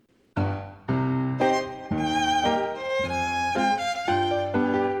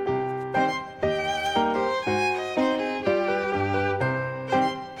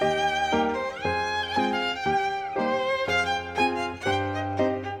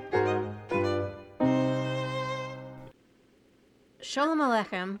Shalom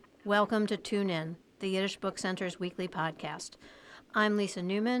Aleichem. Welcome to Tune In, the Yiddish Book Center's weekly podcast. I'm Lisa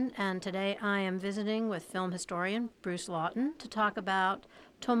Newman, and today I am visiting with film historian Bruce Lawton to talk about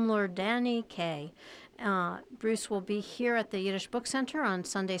Tummler Danny Kaye. Bruce will be here at the Yiddish Book Center on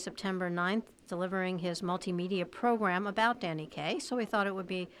Sunday, September 9th, delivering his multimedia program about Danny Kaye, so we thought it would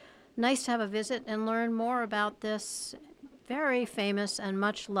be nice to have a visit and learn more about this very famous and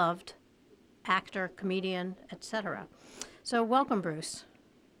much loved actor, comedian, etc. So welcome, Bruce.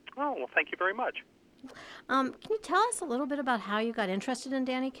 Oh, well, thank you very much. Can you tell us a little bit about how you got interested in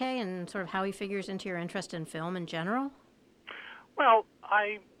Danny Kaye and sort of how he figures into your interest in film in general? Well,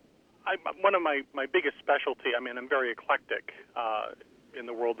 one of my biggest specialty, I'm very eclectic in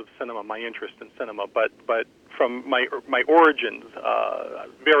the world of cinema, my interest in cinema, but from my origins,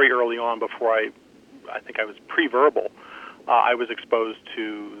 very early on, before I think I was pre-verbal, I was exposed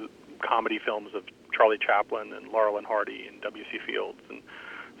to comedy films of Charlie Chaplin and Laurel and Hardy and W.C. Fields and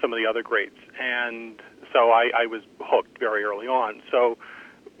some of the other greats. And so I was hooked very early on. So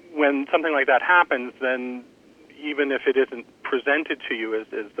when something like that happens, then even if it isn't presented to you as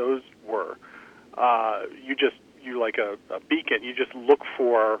those were, you like a beacon. You just look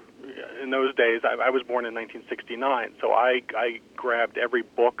for, in those days, I was born in 1969, so I grabbed every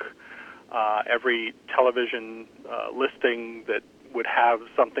book, every television listing that would have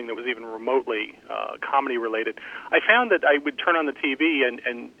something that was even remotely comedy-related. I found that I would turn on the TV,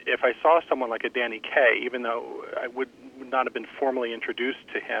 and if I saw someone like a Danny Kaye, even though I would not have been formally introduced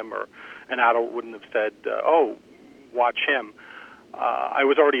to him, or an adult wouldn't have said, oh, watch him, I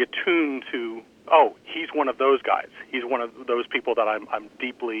was already attuned to, oh, he's one of those guys. He's one of those people that I'm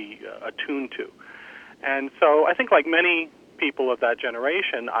deeply attuned to. And so I think like many people of that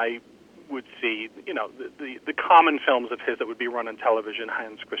generation, I would see, the common films of his that would be run on television.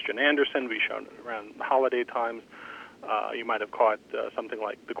 Hans Christian Andersen would be shown around holiday times. You might have caught something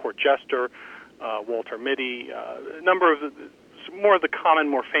like The Court Jester, Walter Mitty. A number of more of the common,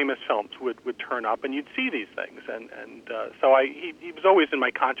 more famous films would turn up, and you'd see these things. So he was always in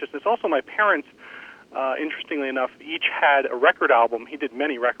my consciousness. Also, my parents, interestingly enough, each had a record album. He did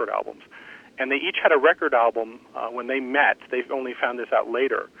many record albums. And they each had a record album when they met. They only found this out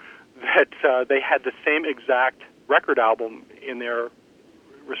later, that they had the same exact record album in their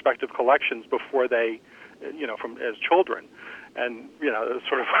respective collections before they, from as children. And,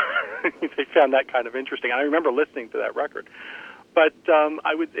 sort of, they found that kind of interesting. And I remember listening to that record. But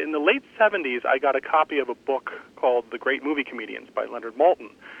in the late 70s, I got a copy of a book called The Great Movie Comedians by Leonard Maltin.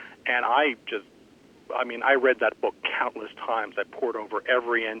 And I read that book countless times. I pored over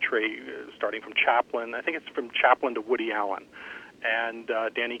every entry, starting from Chaplin. I think it's from Chaplin to Woody Allen. And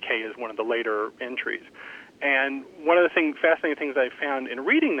Danny Kaye is one of the later entries. And one of the fascinating things I found in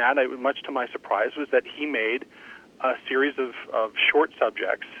reading that, much to my surprise, was that he made a series of short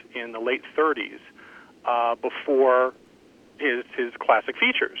subjects in the late 30s before his classic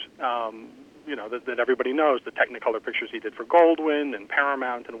features. That everybody knows, the Technicolor pictures he did for Goldwyn and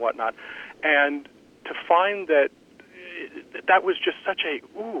Paramount and whatnot. And to find that was just such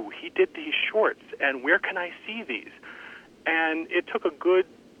he did these shorts, and where can I see these? And it took a good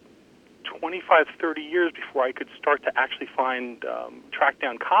 25, 30 years before I could start to actually track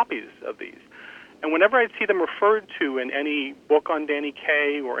down copies of these. And whenever I'd see them referred to in any book on Danny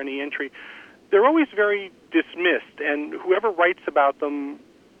Kaye or any entry, they're always very dismissed, and whoever writes about them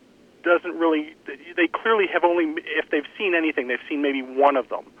doesn't really, they clearly have only, if they've seen anything, they've seen maybe one of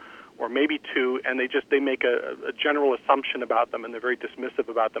them, or maybe two, and they make a general assumption about them, and they're very dismissive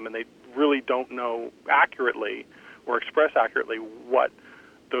about them, and they really don't know accurately or express accurately what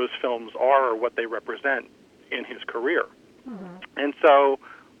those films are or what they represent in his career. Mm-hmm. And so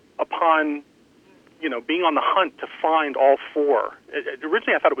upon, being on the hunt to find all four,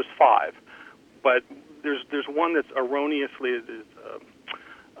 originally I thought it was five, but there's one that's erroneously,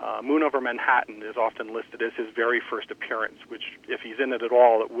 Moon Over Manhattan is often listed as his very first appearance, which if he's in it at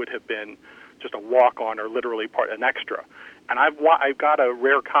all, it would have been just a walk-on or literally an extra. And I've got a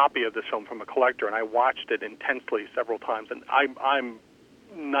rare copy of this film from a collector, and I watched it intensely several times, and I'm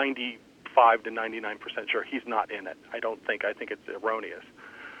 95 to 99% sure he's not in it. I think it's erroneous.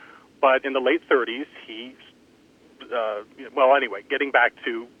 But in the late 30s, anyway, getting back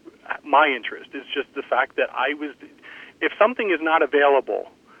to my interest is just the fact that if something is not available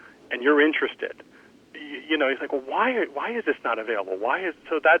and you're interested, he's like, well, why is this not available?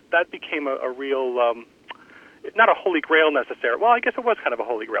 So that became a real, not a holy grail necessarily. Well, I guess it was kind of a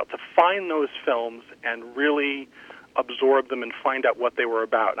holy grail to find those films and really absorb them and find out what they were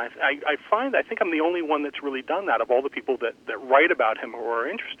about. And I think I'm the only one that's really done that of all the people that write about him or are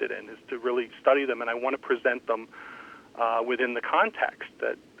interested in, is to really study them, and I want to present them within the context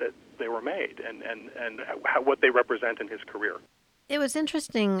that they were made and what they represent in his career. It was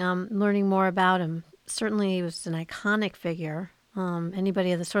interesting learning more about him. Certainly he was an iconic figure.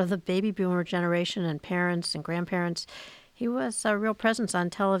 Anybody of the sort of the baby boomer generation and parents and grandparents, he was a real presence on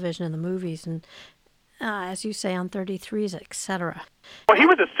television and the movies and, as you say, on 33s, etc. Well, he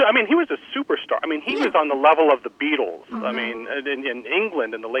was a superstar. I mean, he was on the level of the Beatles. Mm-hmm. I mean, in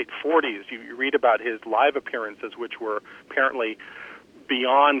England in the late 40s, you read about his live appearances, which were apparently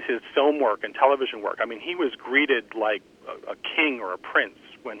beyond his film work and television work. I mean, he was greeted like a king or a prince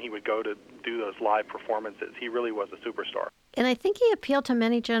when he would go to do those live performances. He really was a superstar. And I think he appealed to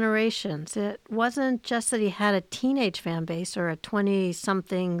many generations. It wasn't just that he had a teenage fan base or a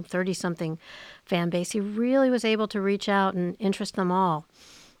 20-something, 30-something fan base. He really was able to reach out and interest them all.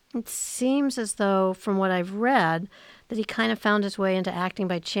 It seems as though, from what I've read, that he kind of found his way into acting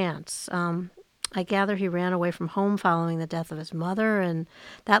by chance. I gather he ran away from home following the death of his mother, and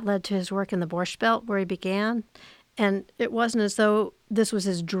that led to his work in the Borscht Belt, where he began. And it wasn't as though this was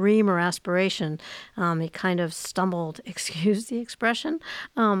his dream or aspiration. He kind of stumbled, excuse the expression,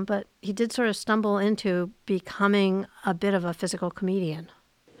 but he did sort of stumble into becoming a bit of a physical comedian.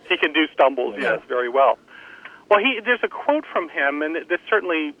 He can do stumbles, yes, very well. Well, there's a quote from him, and this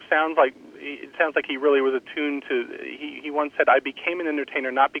certainly sounds like he really was attuned to. He once said, "I became an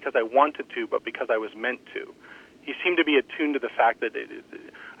entertainer not because I wanted to, but because I was meant to." He seemed to be attuned to the fact that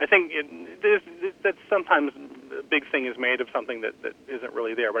I think that sometimes a big thing is made of something that isn't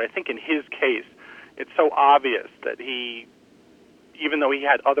really there. But I think in his case, it's so obvious that he, even though he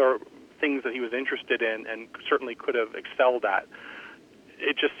had other things that he was interested in and certainly could have excelled at,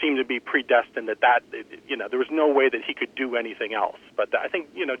 it just seemed to be predestined that there was no way that he could do anything else. But I think,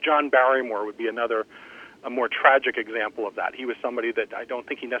 John Barrymore would be a more tragic example of that. He was somebody that I don't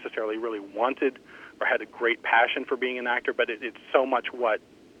think he necessarily really wanted or had a great passion for being an actor, but it's so much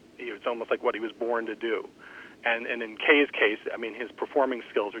it's almost like what he was born to do. And in Kaye's case, I mean, his performing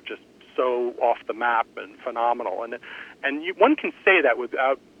skills are just so off the map and phenomenal. And one can say that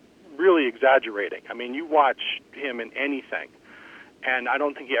without really exaggerating. I mean, you watch him in anything, and I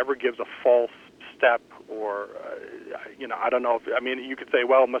don't think he ever gives a false step or, I don't know you could say,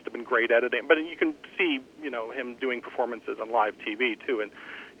 well, it must have been great editing, but you can see, him doing performances on live TV too, and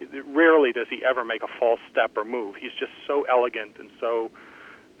rarely does he ever make a false step or move. He's just so elegant and so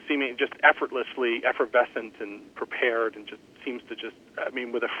seeming just effortlessly effervescent and prepared and just seems to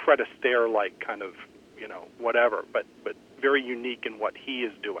with a Fred Astaire-like kind of, whatever, but very unique in what he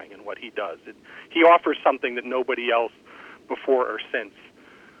is doing and what he does. He offers something that nobody else before or since.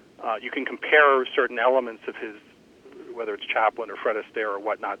 You can compare certain elements of his, whether it's Chaplin or Fred Astaire or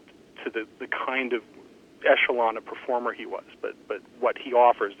whatnot, to the kind of echelon of performer he was. But what he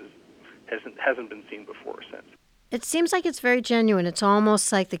offers hasn't been seen before or since. It seems like it's very genuine. It's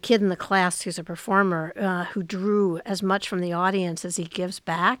almost like the kid in the class who's a performer who drew as much from the audience as he gives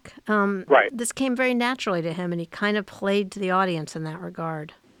back. Right. This came very naturally to him, and he kind of played to the audience in that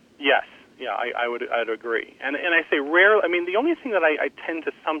regard. Yes. Yeah, I'd agree. And I say rarely. I mean, the only thing that I tend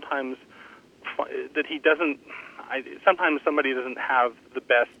to sometimes that he doesn't. Sometimes somebody doesn't have the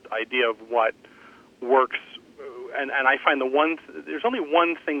best idea of what works, and I find there's only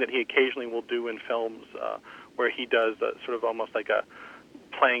one thing that he occasionally will do in films where he does sort of almost like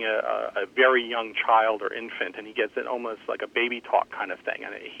playing a very young child or infant, and he gets it almost like a baby talk kind of thing.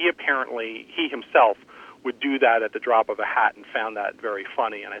 And he himself would do that at the drop of a hat and found that very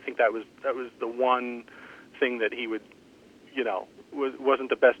funny. And I think that was the one thing that he would, wasn't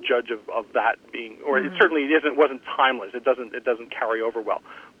the best judge of that being, or it certainly wasn't timeless. It doesn't carry over well.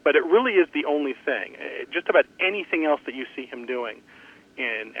 But it really is the only thing. Just about anything else that you see him doing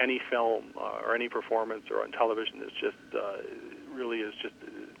in any film or any performance or on television is just really is just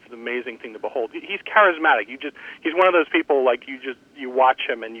it's an amazing thing to behold. He's charismatic. He's one of those people like you watch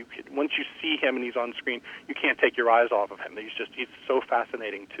him and once you see him and he's on screen, you can't take your eyes off of him. He's so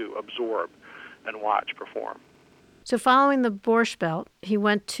fascinating to absorb and watch perform. So following the Borscht Belt, he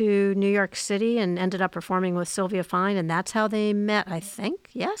went to New York City and ended up performing with Sylvia Fine, and that's how they met, I think.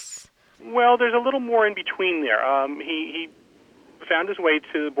 Yes? Well, there's a little more in between there. He found his way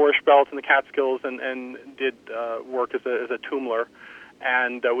to the Borscht Belt and the Catskills and did work as a Tummler,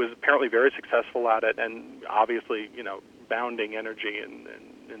 and was apparently very successful at it, and obviously, bounding energy and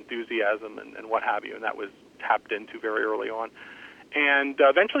enthusiasm and what have you, and that was tapped into very early on. And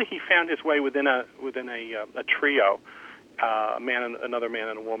eventually he found his way within a trio, another man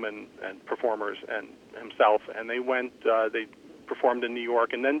and a woman and performers and himself, and they performed in New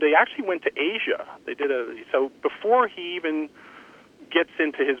York, and then they actually went to Asia. So before he even gets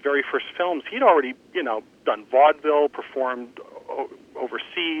into his very first films, he'd already, done vaudeville, performed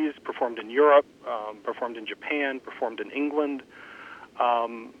overseas, performed in Europe, performed in Japan, performed in England.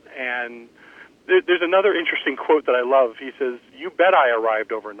 And there's another interesting quote that I love. He says, "You bet I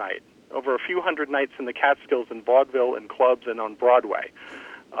arrived overnight, over a few hundred nights in the Catskills in vaudeville and clubs and on Broadway."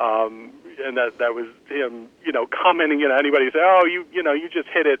 And that was him, commenting, anybody say, "Oh, you just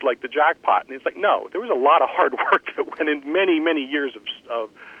hit it like the jackpot." And he's like, no, there was a lot of hard work that went in, many, many years of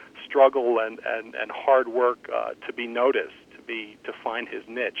struggle and hard work to be noticed, to find his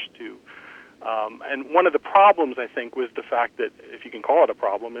niche, and one of the problems, I think, was the fact that, if you can call it a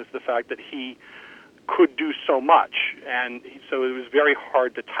problem, is the fact that he could do so much, and so it was very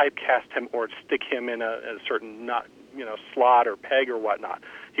hard to typecast him or stick him in a certain slot or peg or whatnot.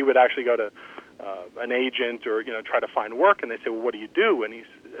 He would actually go to an agent or try to find work, and they say, "Well, what do you do?" And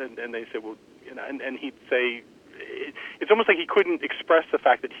they say, "Well," and he'd say, it's almost like he couldn't express the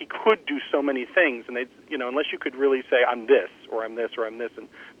fact that he could do so many things, and they, unless you could really say, "I'm this," or "I'm this," or "I'm this," and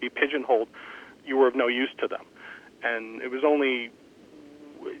be pigeonholed, you were of no use to them. And it was only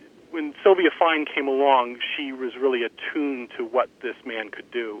when Sylvia Fine came along, she was really attuned to what this man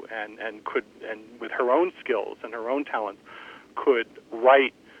could do, and with her own skills and her own talent, could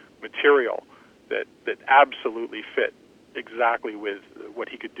write material that absolutely fit exactly with what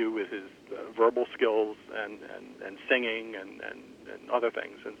he could do with his verbal skills and singing and other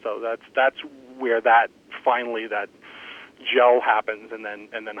things. And so that's where that gel happens, and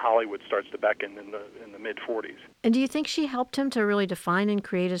then Hollywood starts to beckon in the mid-40s. And do you think she helped him to really define and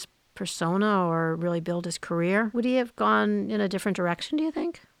create his persona or really build his career? Would he have gone in a different direction, do you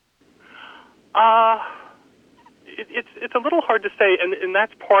think? It's a little hard to say, and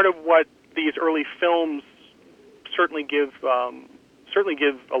that's part of what these early films certainly give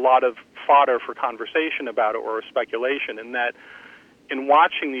a lot of fodder for conversation about it, or speculation, in that in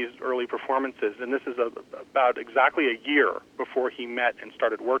watching these early performances, and this is about exactly a year before he met and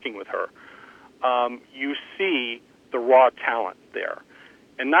started working with her, you see the raw talent there.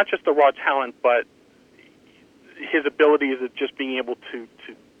 And not just the raw talent, but his abilities of just being able to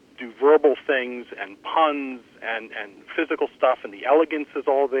do verbal things and puns and physical stuff, and the elegance is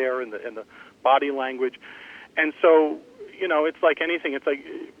all there, and the body language. And so, it's like anything. It's like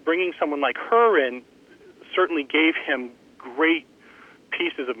bringing someone like her in certainly gave him great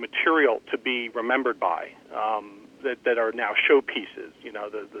pieces of material to be remembered by, that are now showpieces.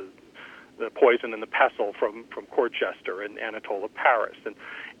 The Poison and the Pestle from Courtchester and Anatole of Paris,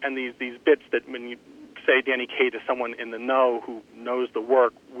 and these bits that, when you say Danny Kaye to someone in the know who knows the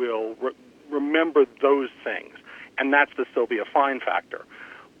work, will remember those things, and that's the Sylvia Fine factor.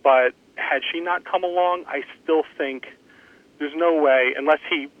 But had she not come along, I still think there's no way, unless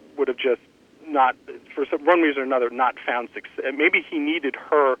he would have just not, for one reason or another, not found success. Maybe he needed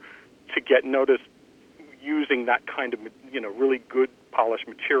her to get noticed using that kind of, really good polished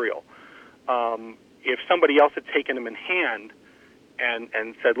material. If somebody else had taken him in hand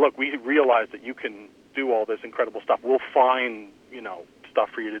and said, "Look, we realize that you can do all this incredible stuff. We'll find, stuff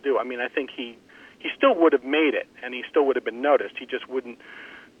for you to do." I mean, I think he still would have made it, and he still would have been noticed. He just wouldn't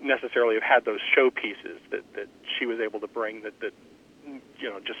necessarily have had those showpieces that she was able to bring that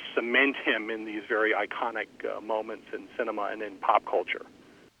just cement him in these very iconic moments in cinema and in pop culture.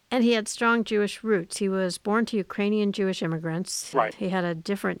 And he had strong Jewish roots. He was born to Ukrainian Jewish immigrants. Right. He had a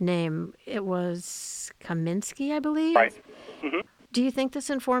different name. It was Kaminsky, I believe. Right. Mm-hmm. Do you think this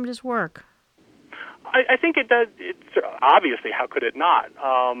informed his work? I think it does. It's obviously, how could it not?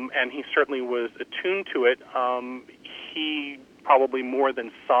 And he certainly was attuned to it. He probably more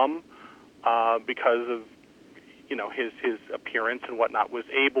than some, because of his appearance and whatnot, was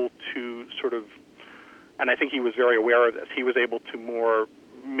able to sort of, and I think he was very aware of this. He was able to more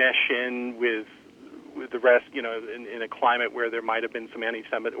mesh in with the rest, in a climate where there might have been some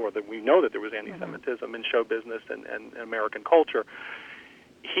or that we know that there was anti-Semitism in show business and American culture.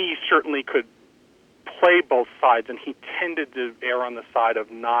 He certainly could play both sides, and he tended to err on the side of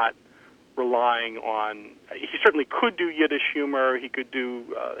not relying on. He certainly could do Yiddish humor. He could do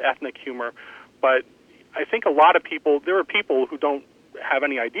ethnic humor, but I think a lot of people. There are people who don't have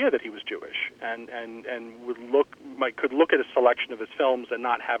any idea that he was Jewish, and could look at a selection of his films and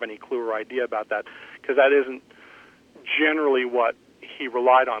not have any clue or idea about that, because that isn't generally what he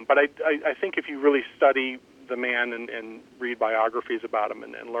relied on. But I think if you really study the man and read biographies about him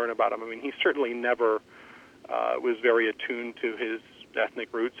and learn about him, I mean, he certainly never was very attuned to his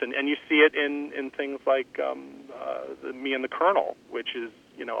ethnic roots, and you see it in things like Me and the Colonel, which is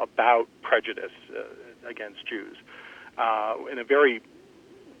about prejudice against Jews, in a very,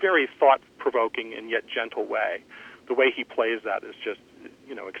 very thought-provoking and yet gentle way. the way he plays that is just,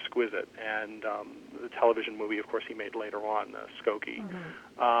 exquisite. And the television movie, of course, he made later on, Skokie.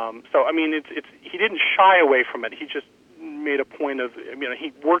 So I mean, it's he didn't shy away from it. He just made a point of,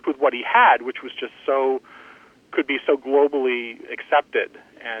 he worked with what he had, which was just could be so globally accepted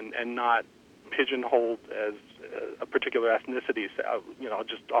and not pigeonholed as a particular ethnicity.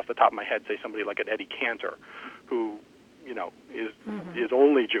 Just off the top of my head, say somebody like an Eddie Cantor, who is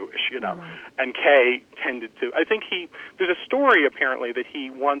only Jewish, and Kaye tended to. I think there's a story apparently that he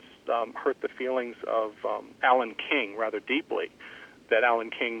once hurt the feelings of Alan King rather deeply. That Alan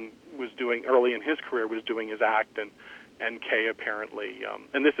King was doing early in his career was doing his act, and Kaye apparently,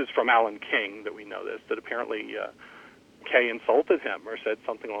 and this is from Alan King that we know this, that apparently Kaye insulted him or said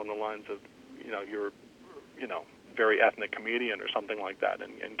something along the lines of, you're, very ethnic comedian or something like that,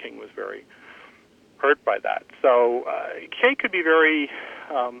 and King was very hurt by that. So Kaye could be very,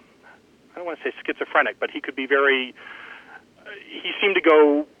 I don't want to say schizophrenic, but he could be very, he seemed to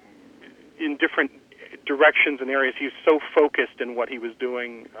go in different directions and areas. He was so focused in what he was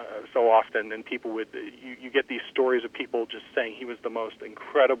doing so often, and people would, you get these stories of people just saying he was the most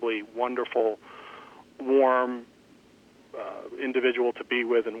incredibly wonderful, warm individual to be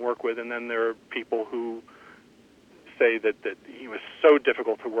with and work with, and then there are people who say that he was so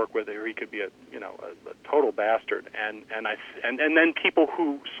difficult to work with, or he could be a total bastard, and then people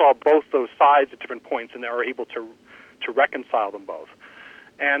who saw both those sides at different points and are able to reconcile them both.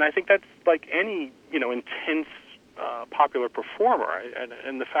 And I think that's like any intense popular performer,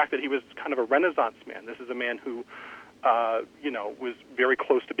 and the fact that he was kind of a Renaissance man. This is a man who was very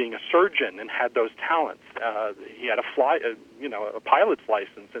close to being a surgeon and had those talents. He had a pilot's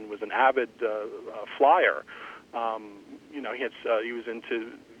license and was an avid flyer. He was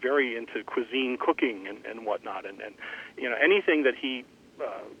very into cuisine, cooking, and whatnot, and anything that he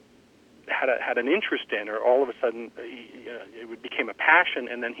had an interest in, or all of a sudden it became a passion,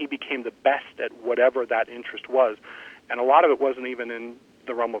 and then he became the best at whatever that interest was, and a lot of it wasn't even in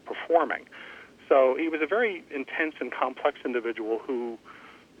the realm of performing. So he was a very intense and complex individual who,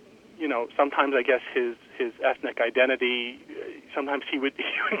 sometimes I guess his ethnic identity, sometimes he would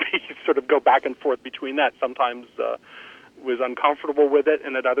sort of go back and forth between that. Sometimes was uncomfortable with it,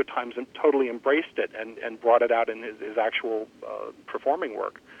 and at other times totally embraced it and brought it out in his actual performing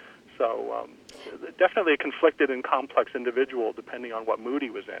work. So definitely a conflicted and complex individual, depending on what mood he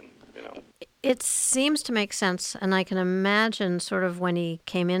was in. It seems to make sense, and I can imagine sort of when he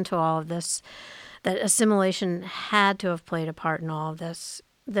came into all of this, that assimilation had to have played a part in all of this,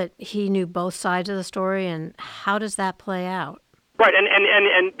 that he knew both sides of the story, and how does that play out? Right,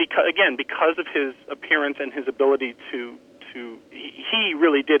 and because of his appearance and his ability to he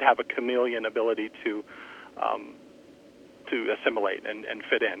really did have a chameleon ability to assimilate and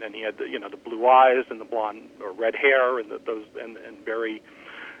fit in, and he had the blue eyes and the blonde or red hair and those very,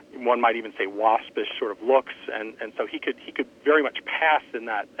 one might even say, waspish sort of looks, and so he could very much pass in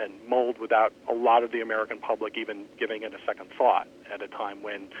that and mold without a lot of the American public even giving it a second thought at a time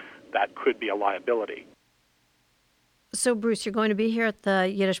when that could be a liability. So, Bruce, you're going to be here at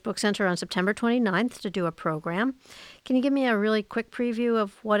the Yiddish Book Center on September 29th to do a program. Can you give me a really quick preview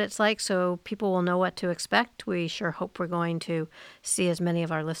of what it's like so people will know what to expect? We sure hope we're going to see as many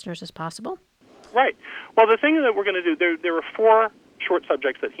of our listeners as possible. Right. Well, the thing that we're going to do, there were 4 short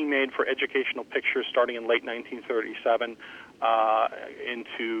subjects that he made for educational pictures starting in late 1937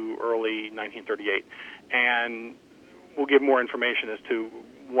 into early 1938. And we'll give more information as to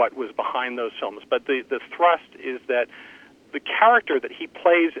what was behind those films. But the thrust is that the character that he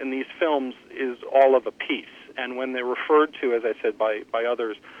plays in these films is all of a piece. And when they're referred to, as I said, by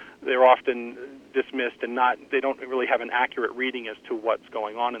others, they're often dismissed and they don't really have an accurate reading as to what's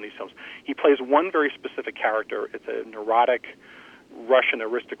going on in these films. He plays one very specific character. It's a neurotic Russian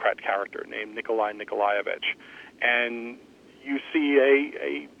aristocrat character named Nikolai Nikolaevich. And you see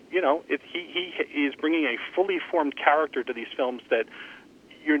he is bringing a fully formed character to these films that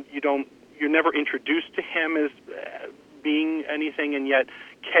you're never introduced to him as being anything, and yet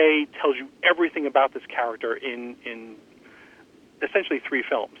Kaye tells you everything about this character in essentially 3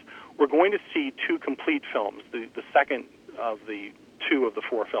 films. We're going to see 2 complete films, the second of the 2 of the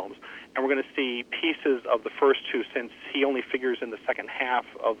 4 films, and we're going to see pieces of the first 2, since he only figures in the second half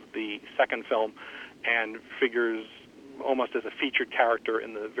of the second film and figures almost as a featured character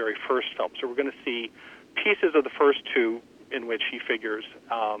in the very first film. So we're going to see pieces of the first 2 in which he figures,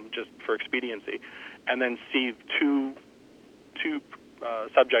 just for expediency, and then see two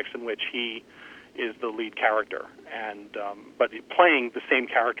subjects in which he is the lead character, and but playing the same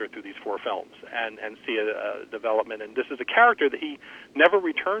character through these 4 films, and see a development. And this is a character that he never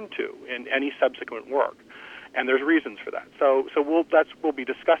returned to in any subsequent work. And there's reasons for that. So we'll be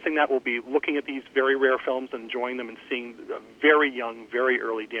discussing that. We'll be looking at these very rare films and enjoying them and seeing a very young, very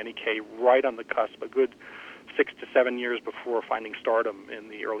early Danny Kaye right on the cusp, a good 6 to 7 years before finding stardom in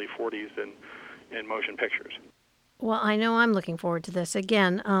the early 40s in motion pictures. Well, I know I'm looking forward to this.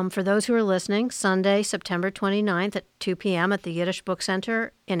 Again, for those who are listening, Sunday, September 29th at 2 p.m. at the Yiddish Book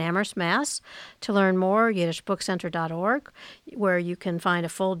Center in Amherst, Mass. To learn more, yiddishbookcenter.org, where you can find a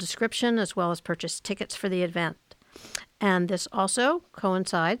full description as well as purchase tickets for the event. And this also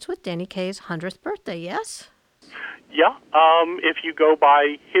coincides with Danny Kaye's 100th birthday, yes? Yeah, if you go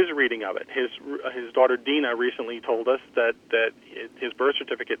by his reading of it. His daughter Dina recently told us that his birth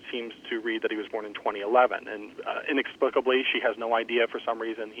certificate seems to read that he was born in 2011, and inexplicably, she has no idea. For some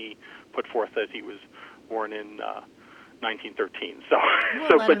reason, he put forth that he was born in 1913.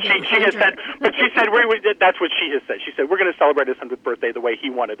 She said that's what she has said. She said we're going to celebrate his 100th birthday the way he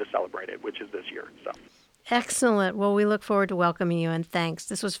wanted to celebrate it, which is this year. So. Excellent. Well, we look forward to welcoming you, and thanks.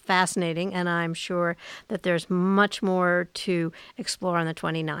 This was fascinating, and I'm sure that there's much more to explore on the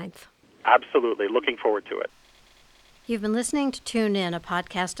 29th. Absolutely. Looking forward to it. You've been listening to Tune In, a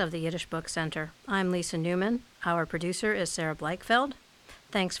podcast of the Yiddish Book Center. I'm Lisa Newman. Our producer is Sarah Blakefeld.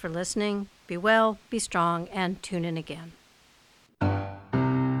 Thanks for listening. Be well, be strong, and tune in again.